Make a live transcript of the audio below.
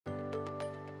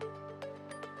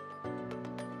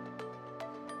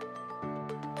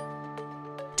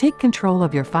Take control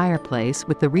of your fireplace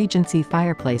with the Regency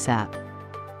Fireplace app.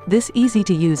 This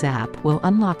easy-to-use app will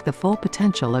unlock the full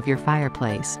potential of your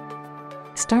fireplace.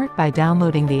 Start by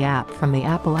downloading the app from the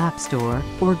Apple App Store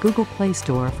or Google Play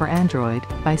Store for Android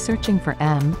by searching for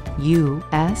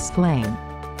M-U-S-Flame.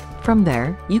 From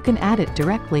there, you can add it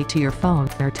directly to your phone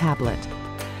or tablet.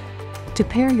 To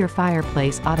pair your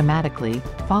fireplace automatically,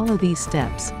 follow these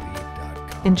steps.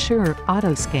 Ensure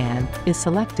Auto Scan is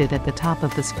selected at the top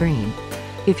of the screen.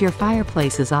 If your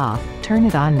fireplace is off, turn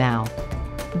it on now.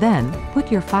 Then,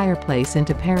 put your fireplace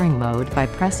into pairing mode by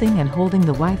pressing and holding the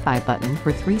Wi-Fi button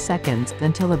for 3 seconds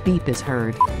until a beep is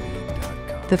heard.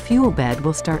 The fuel bed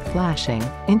will start flashing,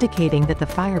 indicating that the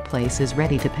fireplace is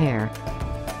ready to pair.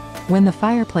 When the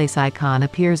fireplace icon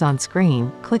appears on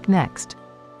screen, click Next.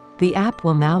 The app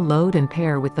will now load and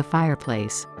pair with the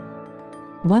fireplace.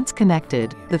 Once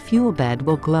connected, the fuel bed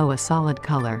will glow a solid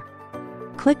color.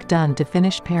 Click Done to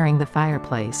finish pairing the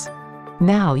fireplace.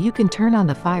 Now you can turn on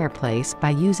the fireplace by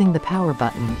using the power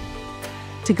button.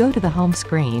 To go to the home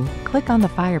screen, click on the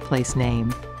fireplace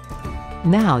name.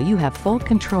 Now you have full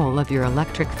control of your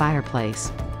electric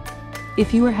fireplace.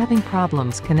 If you are having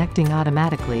problems connecting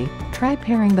automatically, try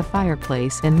pairing the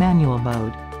fireplace in manual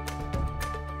mode.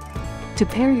 To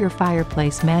pair your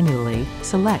fireplace manually,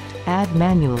 select Add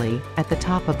Manually at the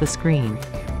top of the screen.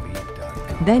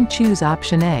 Then choose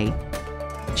option A.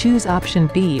 Choose option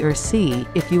B or C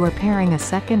if you are pairing a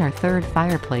second or third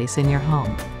fireplace in your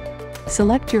home.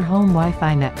 Select your home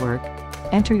Wi-Fi network,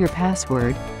 enter your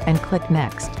password, and click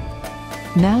Next.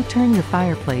 Now turn your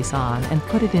fireplace on and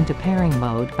put it into pairing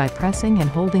mode by pressing and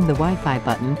holding the Wi-Fi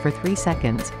button for 3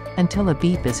 seconds, until a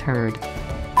beep is heard.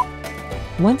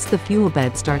 Once the fuel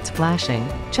bed starts flashing,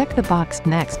 check the box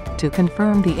Next to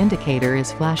confirm the indicator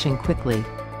is flashing quickly.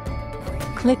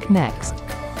 Click Next.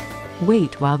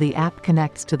 Wait while the app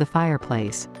connects to the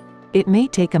fireplace. It may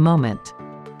take a moment.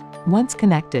 Once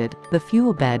connected, the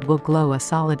fuel bed will glow a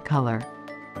solid color.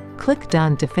 Click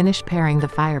Done to finish pairing the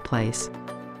fireplace.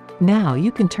 Now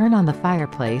you can turn on the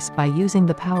fireplace by using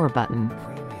the power button.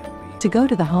 To go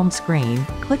to the home screen,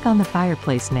 click on the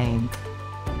fireplace name.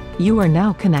 You are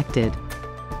now connected.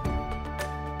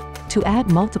 To add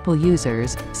multiple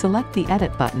users, select the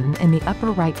Edit button in the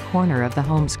upper right corner of the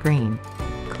home screen.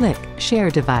 Click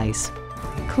Share Device.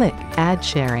 Click Add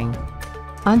Sharing.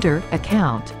 Under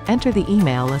Account, enter the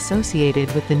email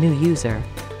associated with the new user.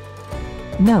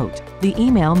 Note, the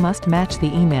email must match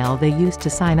the email they used to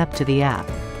sign up to the app.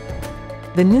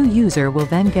 The new user will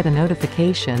then get a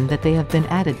notification that they have been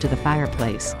added to the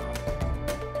fireplace.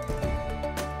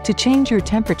 To change your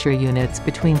temperature units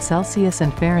between Celsius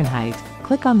and Fahrenheit,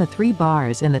 click on the 3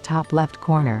 bars in the top left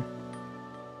corner.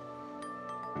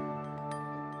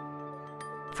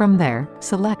 From there,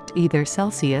 select either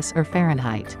Celsius or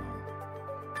Fahrenheit.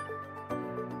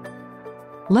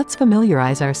 Let's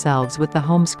familiarize ourselves with the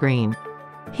home screen.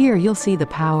 Here you'll see the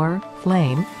power,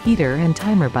 flame, heater and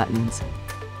timer buttons.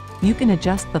 You can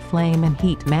adjust the flame and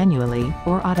heat manually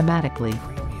or automatically.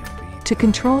 To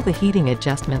control the heating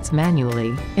adjustments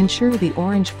manually, ensure the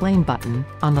orange flame button,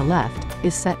 on the left,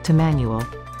 is set to manual.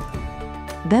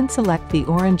 Then select the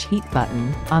orange heat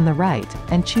button, on the right,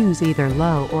 and choose either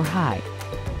low or high.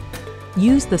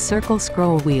 Use the circle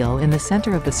scroll wheel in the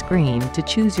center of the screen to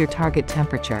choose your target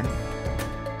temperature.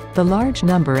 The large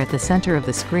number at the center of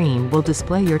the screen will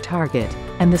display your target,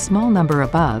 and the small number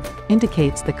above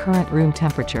indicates the current room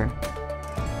temperature.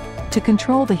 To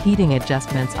control the heating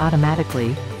adjustments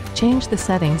automatically, change the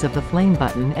settings of the flame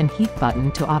button and heat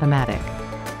button to automatic.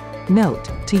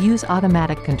 Note, to use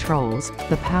automatic controls,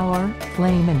 the power,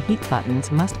 flame and heat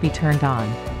buttons must be turned on.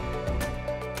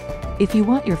 If you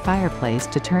want your fireplace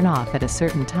to turn off at a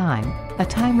certain time, a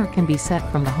timer can be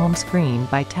set from the home screen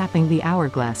by tapping the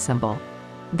hourglass symbol.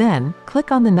 Then,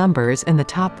 click on the numbers in the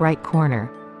top right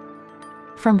corner.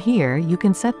 From here you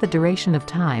can set the duration of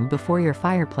time before your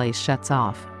fireplace shuts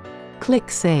off.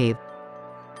 Click Save.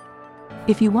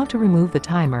 If you want to remove the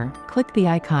timer, click the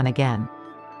icon again.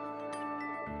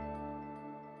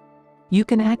 You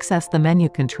can access the menu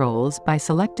controls by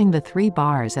selecting the 3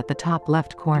 bars at the top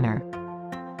left corner.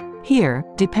 Here,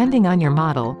 depending on your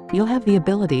model, you'll have the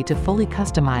ability to fully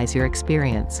customize your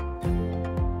experience.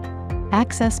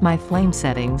 Access My Flame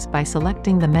settings by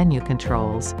selecting the menu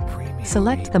controls.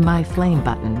 Select the My Flame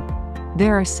button.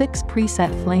 There are 6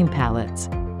 preset flame palettes.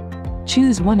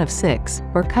 Choose one of 6,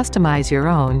 or customize your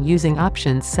own using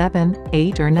options 7,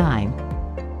 8 or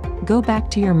 9. Go back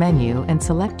to your menu and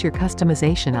select your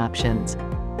customization options.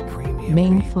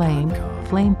 Main flame,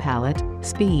 flame palette,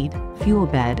 speed, fuel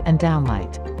bed and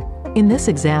downlight. In this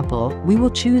example, we will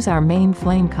choose our main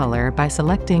flame color by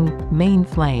selecting Main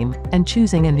Flame and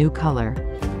choosing a new color.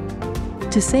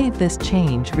 To save this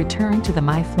change, return to the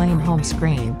My Flame home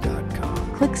screen.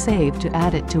 Click Save to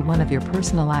add it to one of your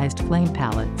personalized flame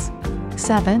palettes.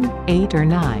 7, 8 or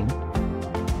 9.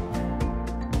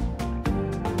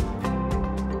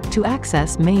 To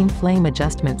access main flame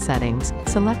adjustment settings,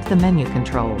 select the menu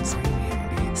controls.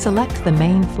 Select the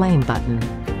main flame button.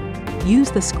 Use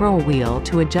the scroll wheel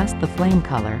to adjust the flame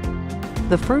color.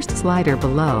 The first slider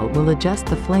below will adjust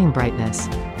the flame brightness.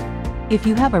 If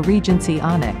you have a Regency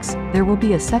Onyx, there will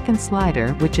be a second slider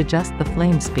which adjusts the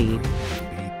flame speed.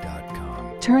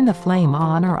 Turn the flame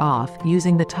on or off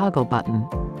using the toggle button.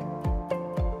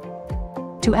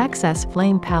 To access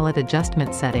flame palette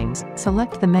adjustment settings,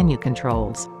 select the menu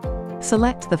controls.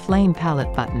 Select the flame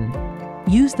palette button.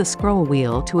 Use the scroll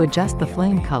wheel to adjust the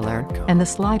flame color, and the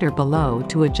slider below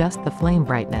to adjust the flame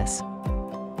brightness.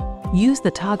 Use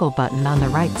the toggle button on the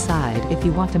right side if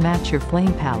you want to match your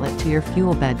flame palette to your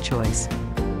fuel bed choice.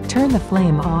 Turn the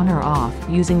flame on or off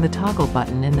using the toggle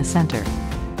button in the center.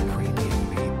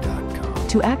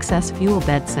 To access fuel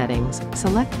bed settings,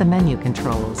 select the menu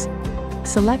controls.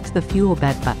 Select the fuel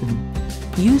bed button.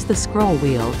 Use the scroll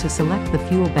wheel to select the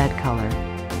fuel bed color.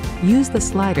 Use the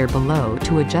slider below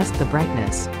to adjust the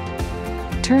brightness.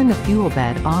 Turn the fuel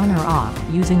bed on or off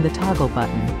using the toggle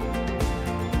button.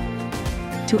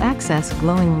 To access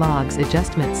glowing logs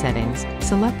adjustment settings,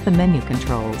 select the menu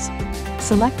controls.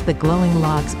 Select the glowing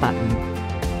logs button.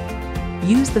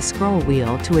 Use the scroll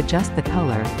wheel to adjust the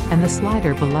color, and the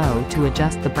slider below to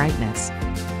adjust the brightness.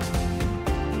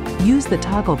 Use the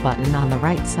toggle button on the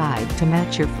right side to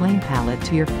match your flame palette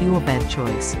to your fuel bed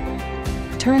choice.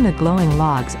 Turn the glowing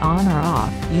logs on or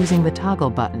off using the toggle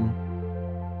button.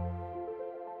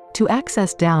 To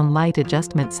access down light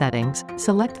adjustment settings,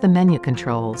 select the menu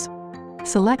controls.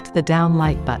 Select the down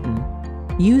light button.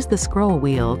 Use the scroll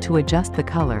wheel to adjust the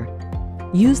color.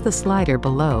 Use the slider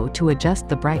below to adjust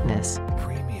the brightness.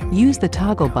 Use the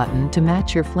toggle button to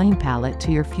match your flame palette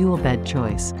to your fuel bed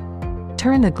choice.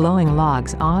 Turn the glowing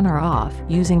logs on or off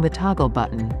using the toggle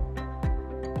button.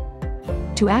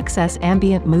 To access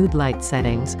ambient mood light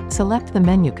settings, select the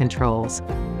menu controls.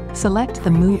 Select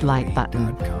the mood light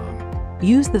button.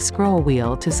 Use the scroll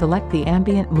wheel to select the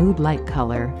ambient mood light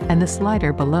color, and the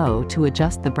slider below to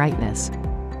adjust the brightness.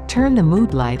 Turn the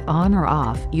mood light on or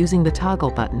off using the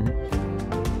toggle button.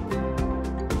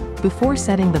 Before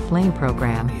setting the flame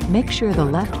program, make sure the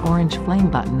left orange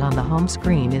flame button on the home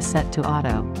screen is set to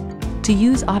auto. To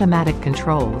use automatic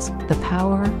controls, the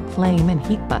power, flame and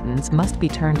heat buttons must be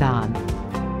turned on.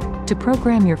 To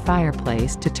program your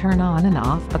fireplace to turn on and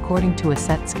off according to a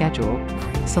set schedule,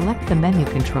 select the menu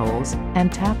controls,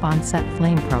 and tap on Set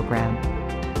Flame Program.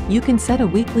 You can set a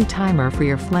weekly timer for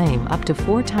your flame up to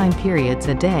 4 time periods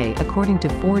a day according to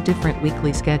 4 different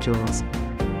weekly schedules.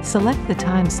 Select the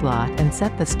time slot and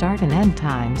set the start and end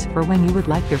times for when you would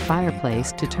like your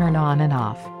fireplace to turn on and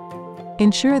off.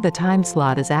 Ensure the time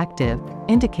slot is active,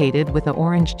 indicated with an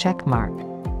orange check mark.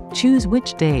 Choose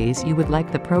which days you would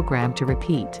like the program to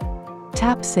repeat.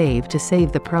 Tap Save to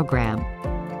save the program.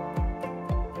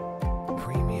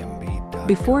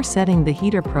 Before setting the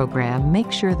heater program,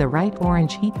 make sure the right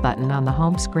orange heat button on the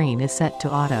home screen is set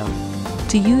to auto.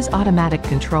 To use automatic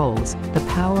controls, the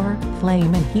power,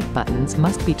 flame and heat buttons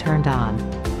must be turned on.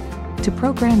 To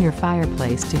program your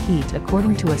fireplace to heat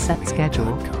according to a set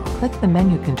schedule, click the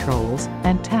menu controls,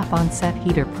 and tap on Set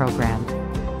Heater Program.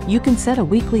 You can set a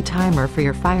weekly timer for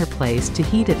your fireplace to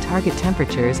heat at target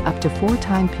temperatures up to 4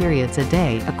 time periods a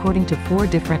day according to 4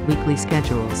 different weekly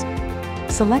schedules.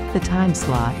 Select the time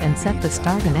slot and set the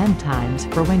start and end times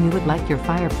for when you would like your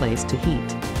fireplace to heat.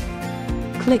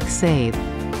 Click Save.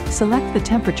 Select the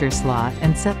temperature slot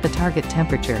and set the target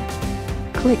temperature.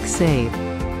 Click Save.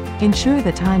 Ensure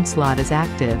the time slot is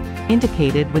active,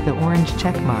 indicated with the orange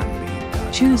check mark.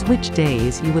 Choose which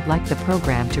days you would like the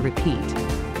program to repeat.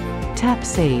 Tap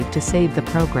Save to save the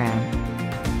program.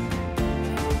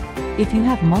 If you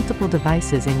have multiple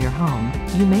devices in your home,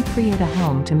 you may create a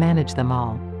home to manage them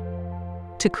all.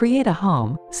 To create a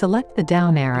home, select the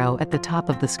down arrow at the top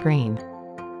of the screen.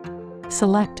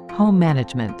 Select Home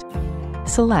Management.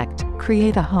 Select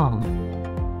Create a Home.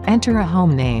 Enter a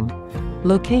home name.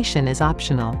 Location is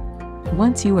optional.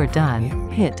 Once you are done,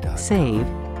 hit Save.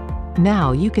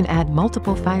 Now you can add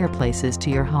multiple fireplaces to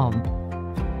your home.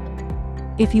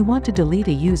 If you want to delete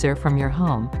a user from your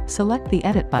home, select the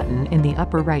Edit button in the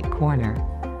upper right corner.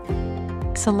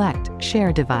 Select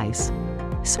Share Device.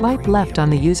 Swipe left on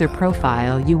the user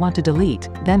profile you want to delete,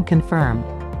 then Confirm.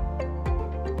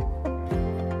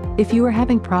 If you are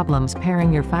having problems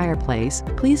pairing your fireplace,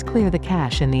 please clear the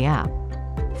cache in the app.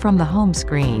 From the home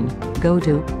screen, go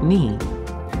to Me.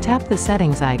 Tap the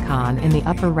settings icon in the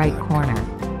upper right corner.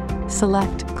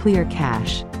 Select Clear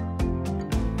Cache.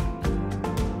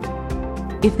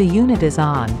 If the unit is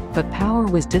on, but power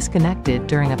was disconnected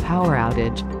during a power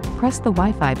outage, press the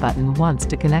Wi-Fi button once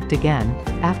to connect again,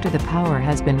 after the power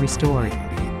has been restored.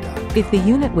 If the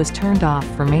unit was turned off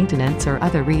for maintenance or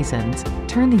other reasons,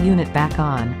 turn the unit back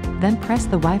on, then press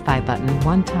the Wi-Fi button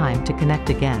one time to connect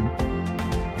again.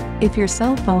 If your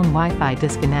cell phone Wi-Fi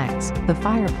disconnects, the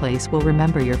fireplace will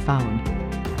remember your phone.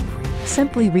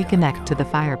 Simply reconnect to the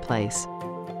fireplace.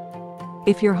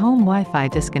 If your home Wi-Fi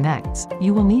disconnects,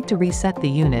 you will need to reset the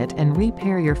unit and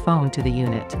repair your phone to the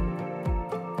unit.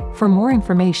 For more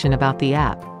information about the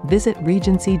app, visit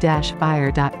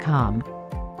regency-fire.com.